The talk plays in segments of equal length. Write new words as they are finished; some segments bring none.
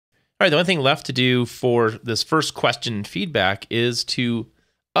All right, the only thing left to do for this first question feedback is to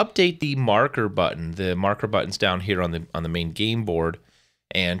update the marker button. The marker button's down here on the main game board,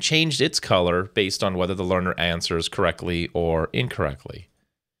 and changed its color based on whether the learner answers correctly or incorrectly.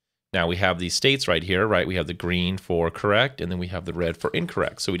 Now we have these states right here, right? We have the green for correct, and then we have the red for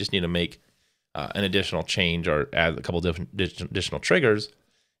incorrect. So we just need to make an additional change or add a couple different additional triggers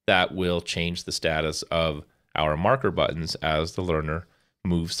that will change the status of our marker buttons as the learner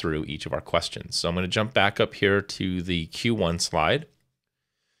moves through each of our questions. So I'm going to jump back up here to the Q1 slide.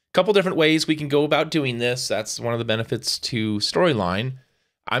 A couple different ways we can go about doing this. That's one of the benefits to Storyline.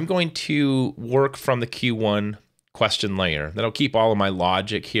 I'm going to work from the Q1 question layer. That'll keep all of my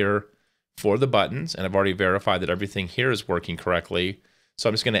logic here for the buttons, and I've already verified that everything here is working correctly. So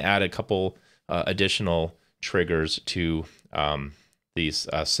I'm just going to add a couple additional triggers to these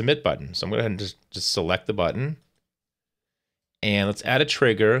submit buttons. So I'm going to go ahead and just select the button. And let's add a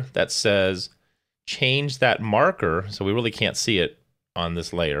trigger that says change that marker. So we really can't see it on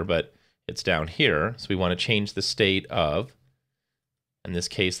this layer, but it's down here. So we want to change the state of, in this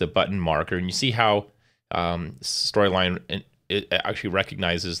case, the button marker. And you see how Storyline, it actually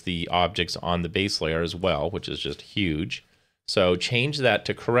recognizes the objects on the base layer as well, which is just huge. So change that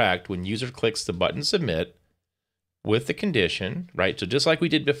to correct when user clicks the button submit with the condition, right? So just like we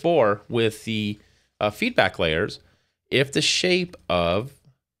did before with the feedback layers, if the shape of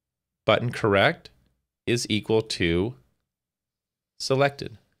button correct is equal to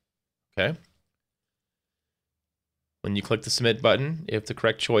selected, okay? When you click the submit button, if the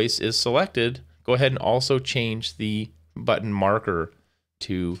correct choice is selected, go ahead and also change the button marker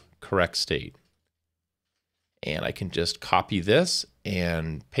to correct state. And I can just copy this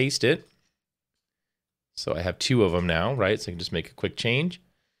and paste it. So I have two of them now, right? So I can just make a quick change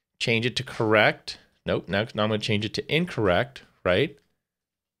it to correct. Nope, now I'm going to change it to incorrect, right?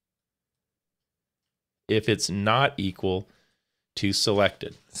 If it's not equal to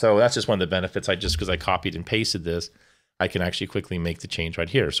selected. So that's just one of the benefits. Because I copied and pasted this, I can actually quickly make the change right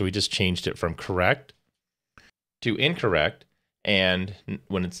here. So we just changed it from correct to incorrect. And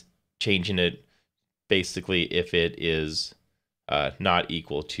when it's changing it, basically if it is not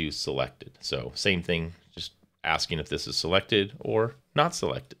equal to selected. So same thing, just asking if this is selected or not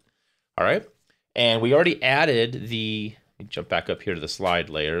selected. All right. And we already added let me jump back up here to the slide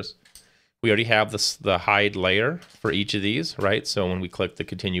layers. We already have the hide layer for each of these, right? So when we click the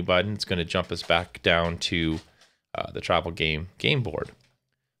continue button, it's going to jump us back down to the travel game board.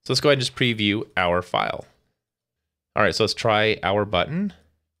 So let's go ahead and just preview our file. All right, so let's try our button.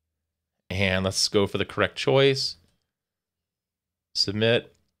 And let's go for the correct choice.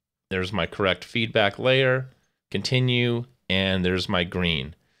 Submit. There's my correct feedback layer. Continue. And there's my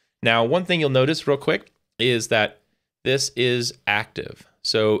green. Now, one thing you'll notice real quick is that this is active.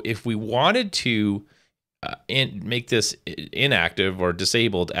 So if we wanted to make this inactive or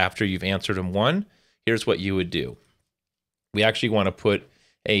disabled after you've answered them one, here's what you would do. We actually want to put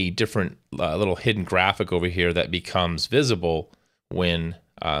a different little hidden graphic over here that becomes visible when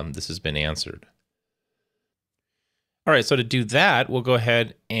this has been answered. All right, so to do that, we'll go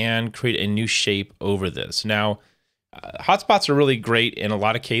ahead and create a new shape over this. Now, hotspots are really great in a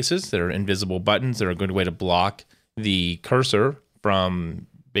lot of cases. They're invisible buttons. They're a good way to block the cursor from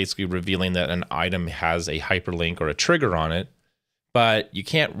basically revealing that an item has a hyperlink or a trigger on it. But you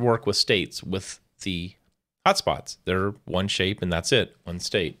can't work with states with the hotspots. They're one shape and that's it, one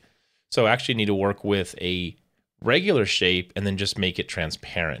state. So I actually need to work with a regular shape and then just make it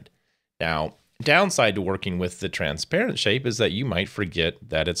transparent. Now, downside to working with the transparent shape is that you might forget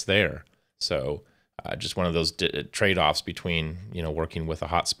that it's there. So just one of those trade-offs between, working with a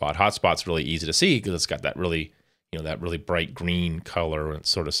hotspot. Hotspot's really easy to see because it's got that really, that really bright green color and it's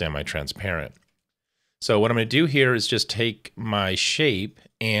sort of semi-transparent. So what I'm going to do here is just take my shape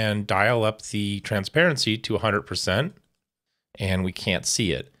and dial up the transparency to 100%, and we can't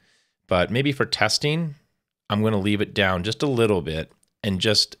see it. But maybe for testing, I'm going to leave it down just a little bit and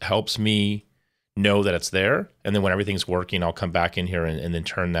just helps me know that it's there. And then when everything's working, I'll come back in here and then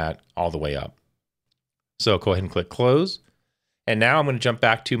turn that all the way up. So go ahead and click close. And now I'm going to jump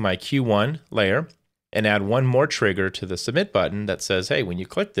back to my Q1 layer and add one more trigger to the submit button that says, hey, when you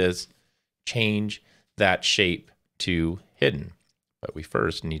click this, change that shape to hidden. But we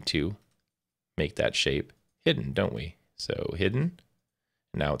first need to make that shape hidden, don't we? So hidden.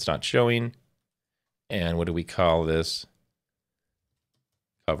 Now it's not showing. And what do we call this?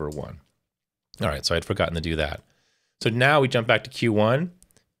 Cover 1. All right, so I'd forgotten to do that. So now we jump back to Q1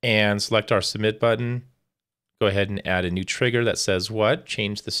 and select our submit button. Go ahead and add a new trigger that says what?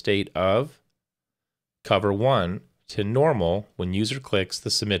 Change the state of cover 1 to normal when user clicks the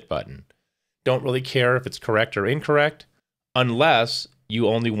submit button. Don't really care if it's correct or incorrect, unless you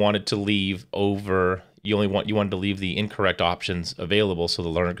only wanted to leave you wanted to leave the incorrect options available so the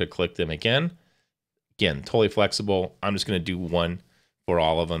learner could click them again. Again, totally flexible. I'm just going to do one for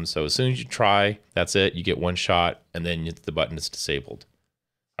all of them. So as soon as you try, that's it. You get one shot, and then the button is disabled.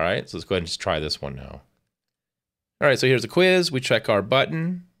 All right, so let's go ahead and just try this one now. All right, so here's a quiz. We check our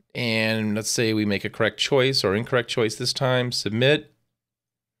button, and let's say we make a correct choice or incorrect choice this time. Submit.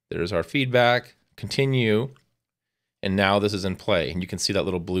 There's our feedback. Continue. And now this is in play, and you can see that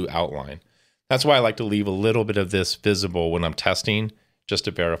little blue outline. That's why I like to leave a little bit of this visible when I'm testing, just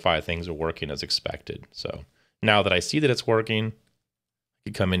to verify things are working as expected. So now that I see that it's working, I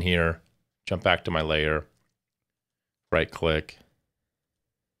can come in here, jump back to my layer, right click,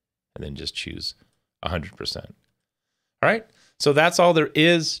 and then just choose 100%. All right, so that's all there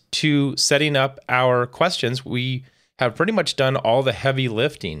is to setting up our questions. We have pretty much done all the heavy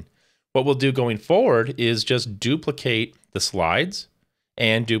lifting. What we'll do going forward is just duplicate the slides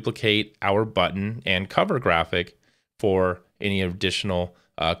and duplicate our button and cover graphic for any additional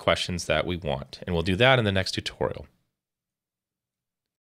questions that we want. And we'll do that in the next tutorial.